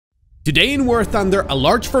Today in War Thunder, a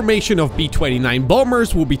large formation of B-29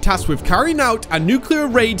 bombers will be tasked with carrying out a nuclear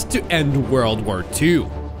raid to end World War II.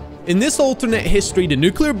 In this alternate history, the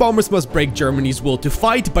nuclear bombers must break Germany's will to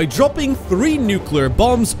fight by dropping 3 nuclear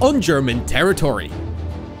bombs on German territory.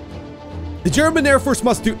 The German Air Force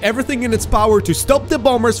must do everything in its power to stop the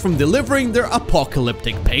bombers from delivering their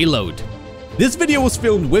apocalyptic payload. This video was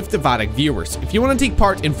filmed with the Vadact viewers. If you want to take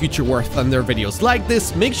part in future War Thunder videos like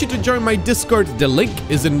this, make sure to join my Discord. The link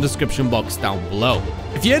is in the description box down below.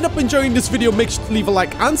 If you end up enjoying this video, make sure to leave a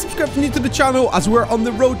like and subscribe if you're new to the channel, as we're on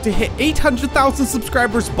the road to hit 800,000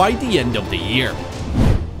 subscribers by the end of the year.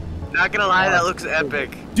 Not gonna lie, that looks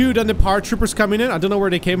epic. Dude, and the paratroopers coming in. I don't know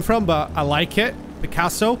where they came from, but I like it.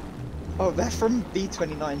 Picasso. Oh, they're from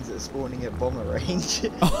B-29s that are spawning at bomber range.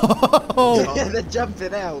 Oh! Yeah, they're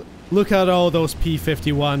jumping out. Look at all those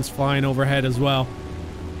P-51s flying overhead as well.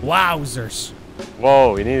 Wowzers.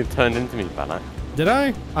 Whoa, you need to turn into me, Vadact. Did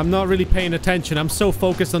I? I'm not really paying attention. I'm so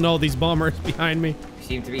focused on all these bombers behind me. You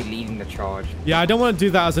seem to be leading the charge. Yeah, I don't want to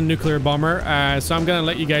do that as a nuclear bomber, so I'm gonna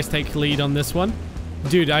let you guys take lead on this one.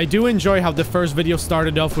 Dude, I do enjoy how the first video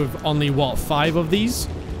started off with only, what, 5 of these?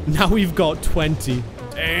 Now we've got 20.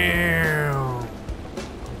 Damn.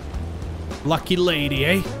 Lucky lady,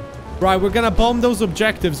 eh? Right, we're gonna bomb those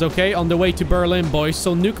objectives, okay? On the way to Berlin, boys.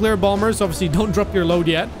 So nuclear bombers, obviously, don't drop your load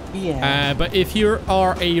yet. Yeah. But if you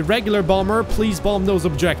are a regular bomber, please bomb those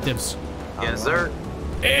objectives. Yes, sir.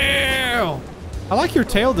 Ew! I like your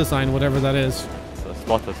tail design, whatever that is. It's a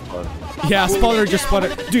spotter spot. Yeah, spotter just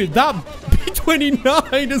spotted. Dude, that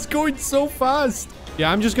B-29 is going so fast.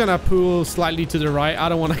 Yeah, I'm just gonna pull slightly to the right. I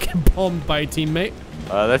don't want to get bombed by a teammate.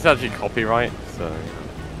 That's actually copyright, so...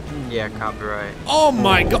 Yeah, copyright. Oh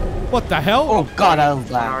my god. What the hell? Oh god, I love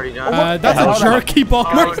I'm that. already done. That's a jerky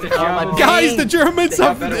bomber. Oh, Guys, the Germans They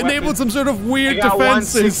have have better enabled weapons. some sort of weird I got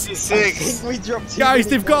defenses. 166. We dropped Guys,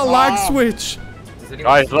 they've got a lag switch. Does anyone-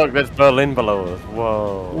 Guys, look, there's Berlin below us.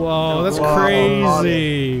 Whoa. Whoa, that's Whoa.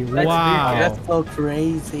 crazy. Let's Wow. That's so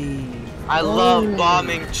crazy. I love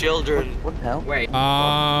bombing children. What the hell? Wait.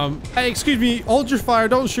 Hey, excuse me. Hold your fire.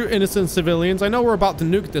 Don't shoot innocent civilians. I know we're about to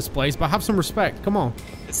nuke this place, but have some respect. Come on.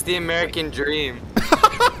 It's the American dream.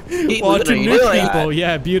 Want to nuke people.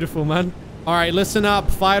 Yeah, beautiful, man. All right, listen up,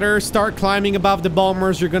 fighters. Start climbing above the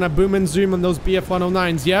bombers. You're gonna boom and zoom on those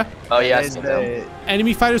BF-109s, yeah? Oh, yes.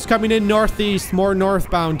 Enemy fighters coming in northeast, more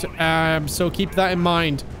northbound. So keep that in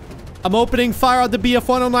mind. I'm opening fire on the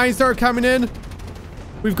BF-109s that are coming in.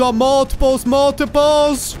 We've got multiples. God,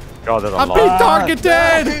 there's a I'm lot. being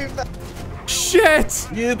targeted. Shit.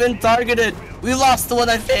 You've been targeted. We lost the one,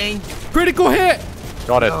 I think. Critical hit.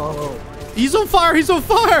 Got it. He's on fire. He's on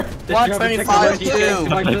fire. 125 too. The German Oh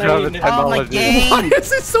my technology. Why game. is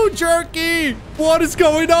this so jerky? What is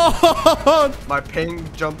going on? My ping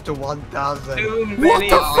jumped to 1,000. What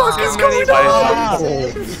the fuck is going on?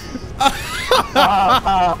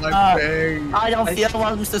 My ping. I don't feel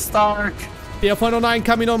well, Mr. Stark. BF-109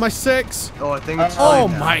 coming on my 6. Oh, I think it's Oh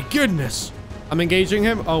fine now. my goodness. I'm engaging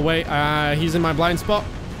him. Oh wait, he's in my blind spot.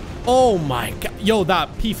 Oh my god. Yo,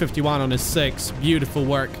 that P-51 on his 6. Beautiful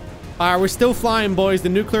work. We're still flying, boys. The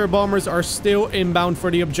nuclear bombers are still inbound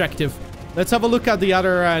for the objective. Let's have a look at the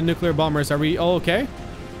other nuclear bombers. Are we all okay?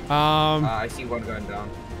 I see one going down.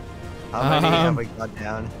 How many have we got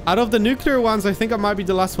down? Out of the nuclear ones, I think I might be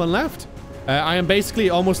the last one left. I am basically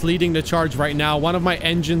almost leading the charge right now. One of my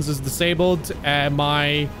engines is disabled.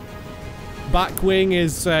 My back wing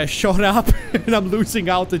is shot up and I'm losing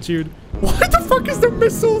altitude. What the fuck is the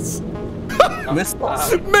missiles?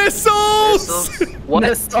 Missiles. Missiles!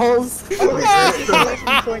 Missiles.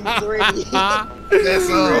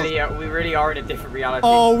 11.3. We really are in a different reality.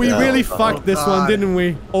 Oh, we really fucked this one, didn't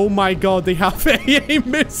we? Oh my god, they have AA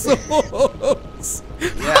missiles.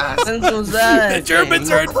 Yes. The Germans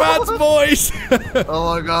are advanced, boys.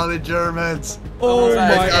 Oh my god, the Germans. Oh They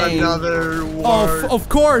my got god. another war. Of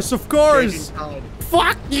course, of course. Taking time.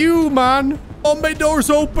 Fuck you, man. Oh, my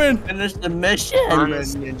door's open. Finish the mission.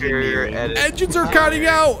 Superior edit. Engines are cutting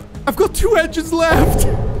out. I've got 2 engines left.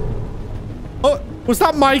 Oh, was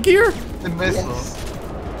that my gear? The missiles.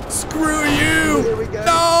 Screw you. Here we go.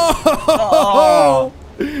 No. Oh.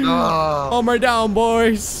 Bomber down,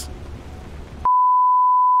 boys.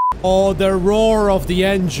 Oh, the roar of the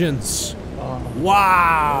engines.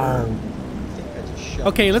 Wow.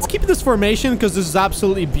 Okay, let's keep this formation because this is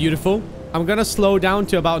absolutely beautiful. I'm gonna slow down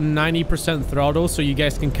to about 90% throttle so you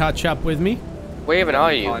guys can catch up with me. Where even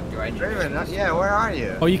are you? Yeah, where are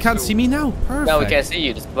you? Oh, you can't see me now? Perfect. No, we can't see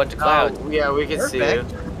you. Just a bunch of clouds. Oh, yeah, we can see you.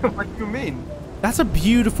 Perfect. What do you mean? That's a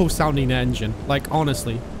beautiful sounding engine. Like,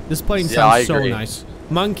 honestly. This plane Yeah, I sounds so agree. nice.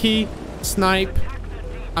 Monkey, Snipe,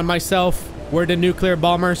 and myself. We're the nuclear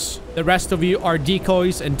bombers. The rest of you are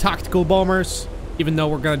decoys and tactical bombers. Even though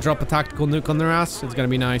we're gonna drop a tactical nuke on their ass, it's gonna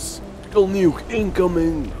be nice. Tactical nuke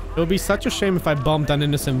incoming. It would be such a shame if I bombed an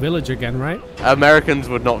innocent village again, right? Americans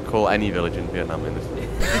would not call any village in Vietnam innocent.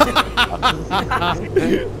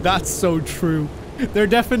 That's so true. Their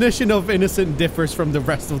definition of innocent differs from the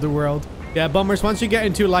rest of the world. Yeah, bombers, once you get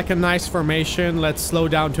into like a nice formation, let's slow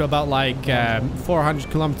down to about like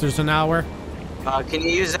 400 kilometers an hour. Can you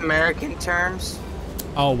use American terms?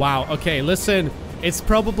 Oh, wow. Okay, listen. It's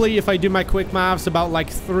probably, if I do my quick maths, about like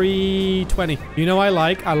 320. You know I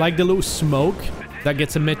like the little smoke that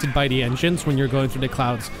gets emitted by the engines when you're going through the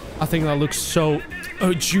clouds. I think that looks so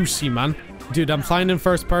juicy, man. Dude, I'm flying in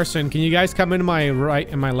first person. Can you guys come in my right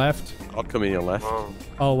and my left? I'll come in your left.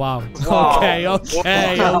 Oh, wow. Wow. Okay.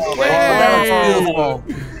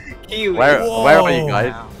 Where are you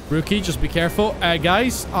guys? Rookie, just be careful.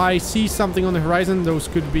 Guys, I see something on the horizon. Those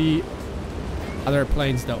could be other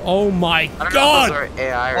planes, though. Oh, my God. Those are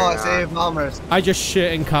AI Oh, or it's not. A bombers. I just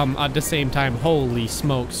shit and come at the same time. Holy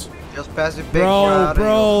smokes. Just pass the big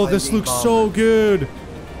Bro, this looks so good.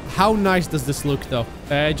 How nice does this look, though?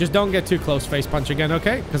 Just don't get too close, face punch again,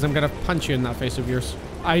 okay? Because I'm going to punch you in that face of yours.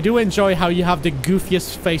 I do enjoy how you have the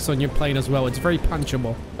goofiest face on your plane as well. It's very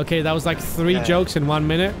punchable. Okay, that was like 3 jokes in 1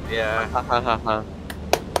 minute. Yeah.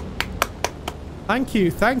 Thank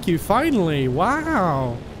you, finally.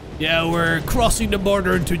 Wow. Yeah, we're crossing the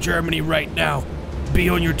border into Germany right now. Be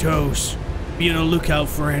on your toes. Be on the lookout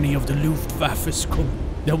for any of the Luftwaffes come.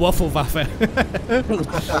 The Wafflewaffe.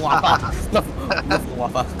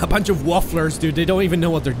 A bunch of wafflers, dude. They don't even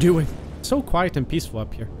know what they're doing. So quiet and peaceful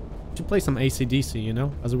up here. Should play some AC/DC, you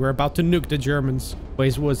know? As we're about to nuke the Germans.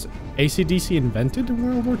 Wait, was AC/DC invented in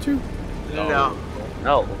World War II? No.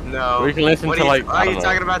 No. No. We can listen What to, are you, like, Are I you don't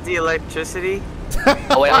talking about the electricity?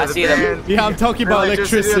 Oh wait, I The see them. band? Yeah, I'm talking about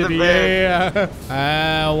electricity. Electricity of the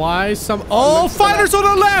Yeah. Why some... Oh, fighters on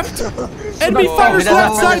the left! Enemy fighters that's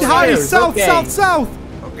left side, high, fighters. south, Okay. south, south.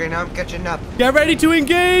 Okay, now I'm catching up. Get ready to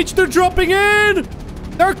engage. They're dropping in.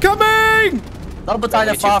 They're coming. Not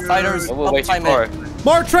battalion fighters. Oh, we'll wait for it.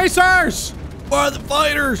 More tracers. Where are the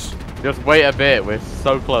fighters? Just wait a bit. We're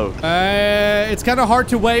so close. It's kind of hard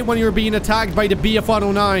to wait when you're being attacked by the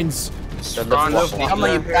BF-109s. How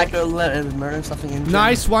many back murder something in?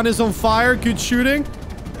 Nice, one is on fire. Good shooting.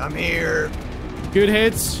 I'm here. Good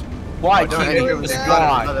hits. Why? Don't hit Kiwi, you with the gun,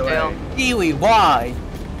 why? by the way. Kiwi, why?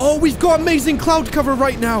 Oh, we've got amazing cloud cover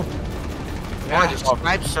right now. I just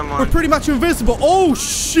sniped We're someone. pretty much invisible. Oh,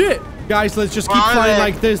 shit. Guys, let's just keep Where are flying they?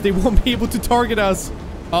 like this. They won't be able to target us.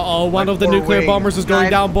 Uh-oh, one Like of the 4 nuclear wings. bombers is going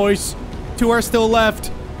Nine. down, boys. 2 are still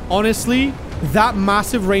left. Honestly, that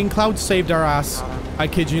massive rain cloud saved our ass. I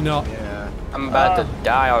kid you not. Yeah. I'm about to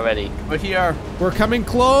die already. We're here. We're coming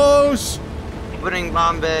close. Putting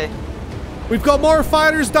Bombay. We've got more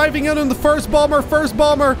fighters diving in on the first bomber.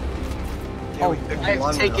 Yeah, we took I've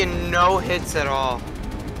one taken no hits at all.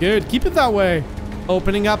 Good, keep it that way.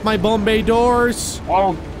 Opening up my Bombay doors.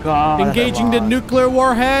 Oh god. Engaging the nuclear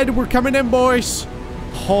warhead. We're coming in, boys.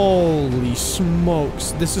 Holy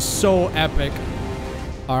smokes. This is so epic.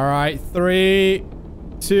 All right, 3,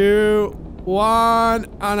 2, 1.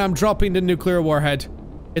 And I'm dropping the nuclear warhead.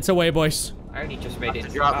 It's away, boys. I only just made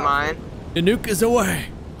it. Drop mine. The nuke is away.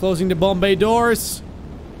 Closing the Bombay doors.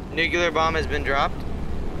 Nuclear bomb has been dropped.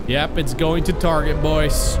 Yep, it's going to target,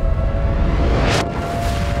 boys.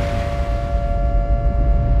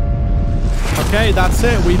 Okay, that's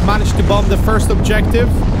it. We've managed to bomb the first objective.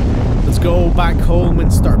 Let's go back home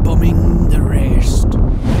and start bombing the rest.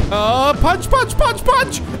 Punch!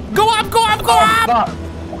 Go up!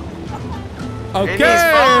 And he's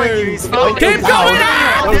following you, he's following Keep you. going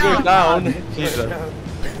up! Go down. Jesus.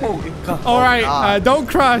 All right, don't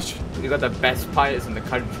crash. We got the best pilots in the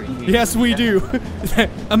country. Yes, we do.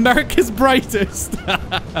 America's brightest.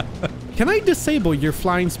 Can I disable your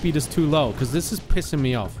flying speed is too low? Because this is pissing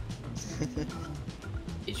me off.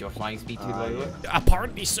 Is your flying speed too low?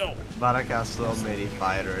 Apparently so. Vadact has so many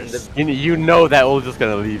fighters. You know that all just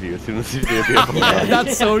gonna leave you as soon as you see a vehicle.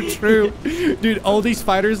 That's so true. Dude, all these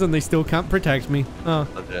fighters and they still can't protect me. Oh,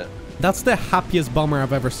 That's it. that's the happiest bomber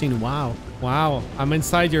I've ever seen. Wow. Wow. I'm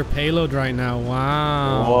inside your payload right now.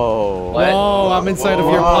 Wow. Whoa. What? Whoa, I'm inside of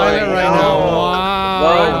your Whoa. pilot right now. Whoa.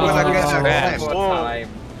 Wow. Whoa. Time.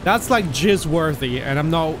 That's like jizz worthy, and I'm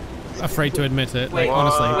not afraid to admit it. Like, Wait,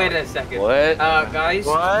 honestly. Wait a second. What? Guys.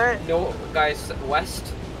 What? No, guys,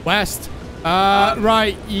 west. West.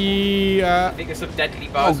 Right. I Yeah. think there's some deadly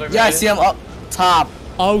bars over Yeah, I here. see him up top.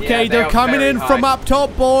 Okay, Yeah, they they're are coming very in from high. up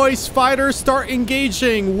top, boys. Fighters start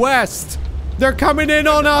engaging. West. They're coming in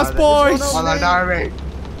on us, Oh, boys. On the diving.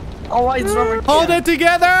 Oh, why is Robert Hold it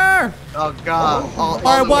together. Oh god. All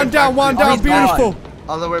right, one down, beautiful.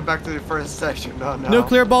 All the way back to the first section. No, no.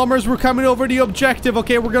 Nuclear bombers, we're coming over the objective.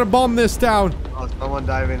 Okay, we're gonna bomb this down. Oh, someone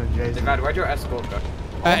dive in adjacent. God, where'd your escort go?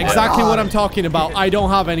 Exactly what I'm talking about. I don't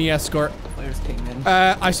have any escort. Players came in.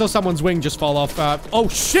 I saw someone's wing just fall off. Oh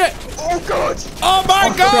shit! Oh god! Oh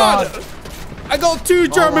my god! I got 2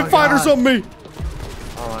 German fighters on me.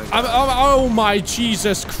 Oh my god. Oh my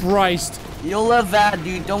Jesus Christ! You'll live, Vad,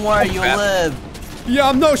 dude. Don't worry, you'll live. Yeah,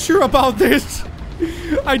 I'm not sure about this.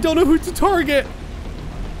 I don't know who to target.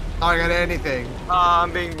 I got anything.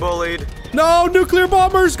 I'm being bullied. No, nuclear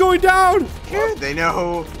bombers going down. They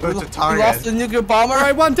know who to You lost target. the nuclear bomber. All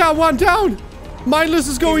right, one down, one down. Mindless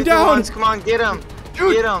is going Keep it the down. ones. Come on, get him.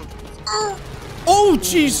 Get him. Oh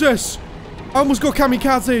Jesus! I almost got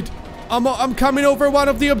kamikazed. I'm coming over one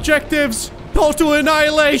of the objectives. Total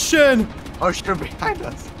annihilation. Oh, shit, behind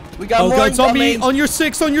us. We got Oh more god, zombie incoming. on your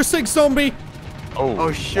 6, zombie.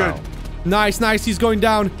 Oh, shit. Nice, nice. He's going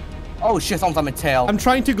down. Oh shit, someone's on my tail. I'm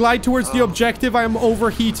trying to glide towards the objective. I am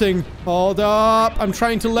overheating. Hold up. I'm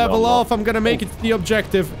trying to level off. I'm gonna make it to the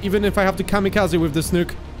objective, even if I have to kamikaze with this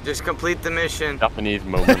nuke. Just complete the mission. Japanese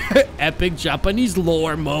moment. Epic Japanese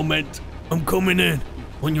lore moment. I'm coming in.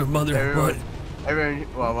 On your mother. Everyone, everyone,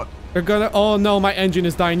 well, what? They're gonna. Oh no, my engine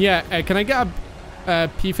is dying. Yeah. Can I get a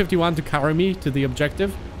P-51 to carry me to the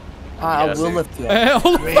objective? I Yes, will sir. lift you.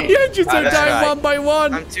 All of my engines are That's dying right. one by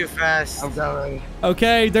one. I'm too fast. I'm going.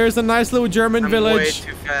 Okay, there's a nice little German I'm way village.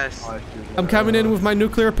 too fast. Oh, shoot. I'm coming in with my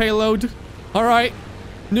nuclear payload. All right.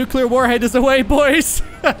 Nuclear warhead is away, boys.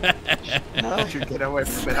 I should get away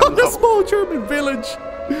from it. On the small German village.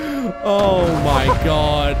 Oh my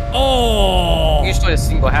god. Oh. You destroyed a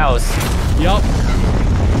single house. Yup.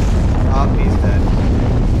 Oh, he's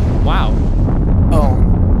dead. Wow. Oh.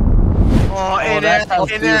 Oh, in that it, sounds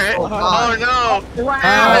in it. beautiful. Oh no.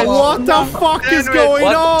 What the fuck is Sandwich. going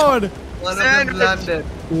What? on? One of them Sandwich. landed.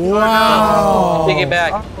 Wow. Take it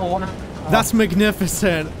back. That's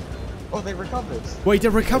magnificent. Oh, they recovered. Wait, they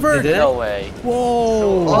recovered? They did? No way.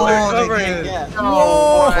 Whoa. Oh, they're they covering. did. Yeah.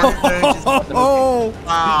 Whoa.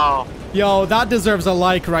 Wow. Yo, that deserves a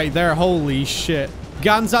like right there. Holy shit.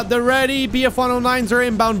 Guns at the ready. BF-109s are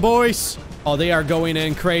inbound, boys. Oh, they are going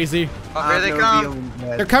in crazy. Oh, here they come.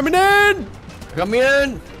 They're coming in. Come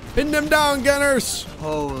in. Pin them down, gunners.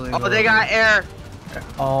 Holy. Oh, they got air.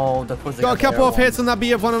 Oh, the course they Got a the couple air of one. hits on that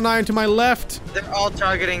BF-109 to my left. They're all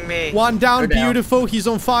targeting me. One down, They're down. beautiful. He's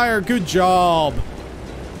on fire. Good job.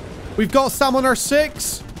 We've got Sam on our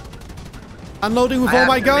 6. Unloading with I all have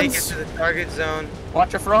my to guns. Make it to the target zone.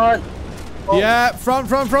 Watch your front. Yeah, front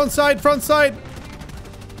side.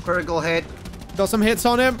 Critical hit. Got some hits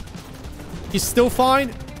on him. He's still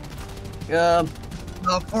fine. Yeah.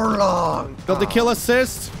 Not for long. Got the kill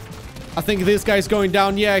assist. I think this guy's going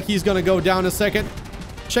down. Yeah, he's gonna go down in a second.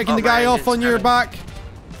 Checking Oh, the guy man, off it's on your kinda- back.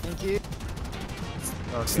 Thank you.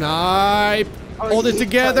 Snipe. Oh, Hold it he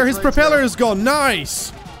together. got His right propeller is gone.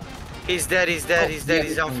 Nice. He's dead. He's dead. He's dead. yeah,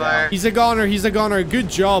 He's on yeah. fire. He's a goner. He's a goner. Good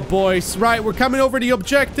job, boys. Right, we're coming over the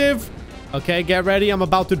objective. Okay, get ready. I'm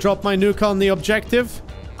about to drop my nuke on the objective.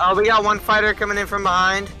 Oh, we got one fighter coming in from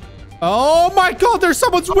behind. Oh my god, there's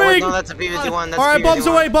someone's Oh, wait, wing. no, that's a P-51. That's All right, a bombs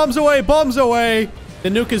P-51. away, bombs away, bombs away. The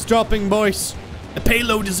nuke is dropping, boys. The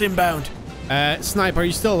payload is inbound. Snipe, are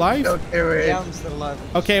you still alive? Don't do it. Yeah, I'm still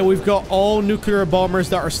alive. Okay, we've got all nuclear bombers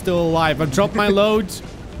that are still alive. I've dropped my loads.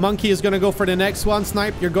 Monkey is gonna go for the next one.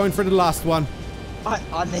 Snipe, you're going for the last one.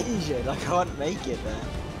 I'm injured. I can't make it there.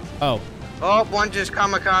 Oh. Oh, one just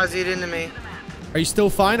kamikazed into me. Are you still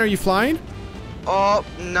fine? Are you flying? Oh,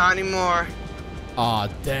 not anymore. Aw,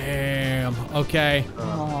 damn. Okay.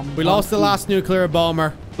 Oh, We lost the last nuclear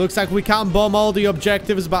bomber. Looks like we can't bomb all the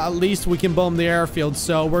objectives, but at least we can bomb the airfield.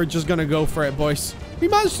 So we're just gonna go for it, boys. We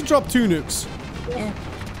managed to drop 2 nukes. Yeah.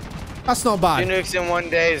 That's not 2 bad. nukes in one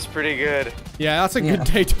day is pretty good. Yeah, that's a good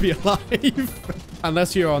day to be alive.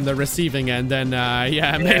 Unless you're on the receiving end, then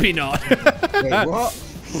yeah, maybe not. Wait, what?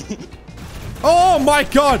 Oh my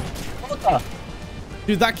god! What the?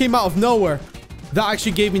 Dude, that came out of nowhere. That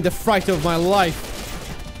actually gave me the fright of my life.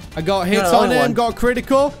 I got hits the on only him, one. got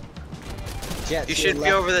critical. Jet You to should your be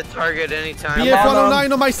left. over the target anytime.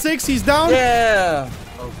 BF-109 on my 6, he's down. Yeah.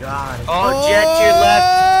 Oh god. Oh, Jet to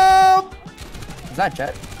your left. Is that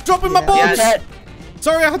Jet? Dropping my Yeah. bombs. Jet.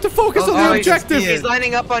 Sorry, I had to focus Oh, on the oh, he just objective. did. He's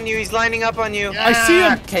lining up on you. He's lining up on you. I see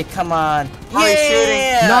him. Okay, come on. Oh, he's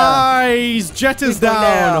shooting. Nice. Jet is He's going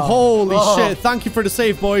down. down. Holy Oh. shit. Thank you for the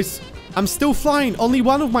save, boys. I'm still flying. Only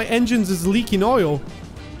one of my engines is leaking oil.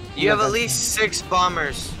 You have at least 6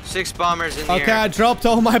 bombers. 6 bombers in the Okay, I air. dropped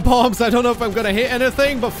all my bombs. I don't know if I'm going to hit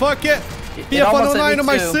anything, but fuck it. It almost hit BF-109 me on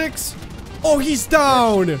my too. 6. Oh, he's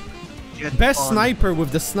down. Get Best on. sniper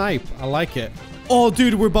with the snipe. I like it. Oh,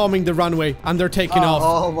 dude, we're bombing the runway and they're taking off.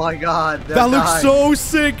 Oh my god. That looks so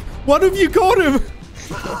sick. What have you got him?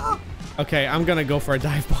 Okay, I'm gonna go for a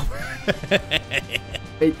dive bomb.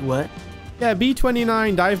 Wait, what? Yeah,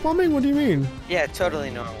 B-29 dive bombing? What do you mean? Yeah,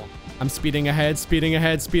 totally normal. I'm speeding ahead, speeding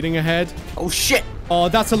ahead, speeding ahead. Oh shit! Oh,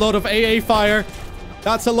 that's a lot of AA fire.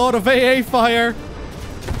 That's a lot of AA fire.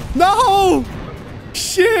 No!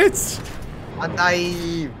 Shit!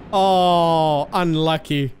 Naive. Oh,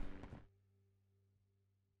 unlucky.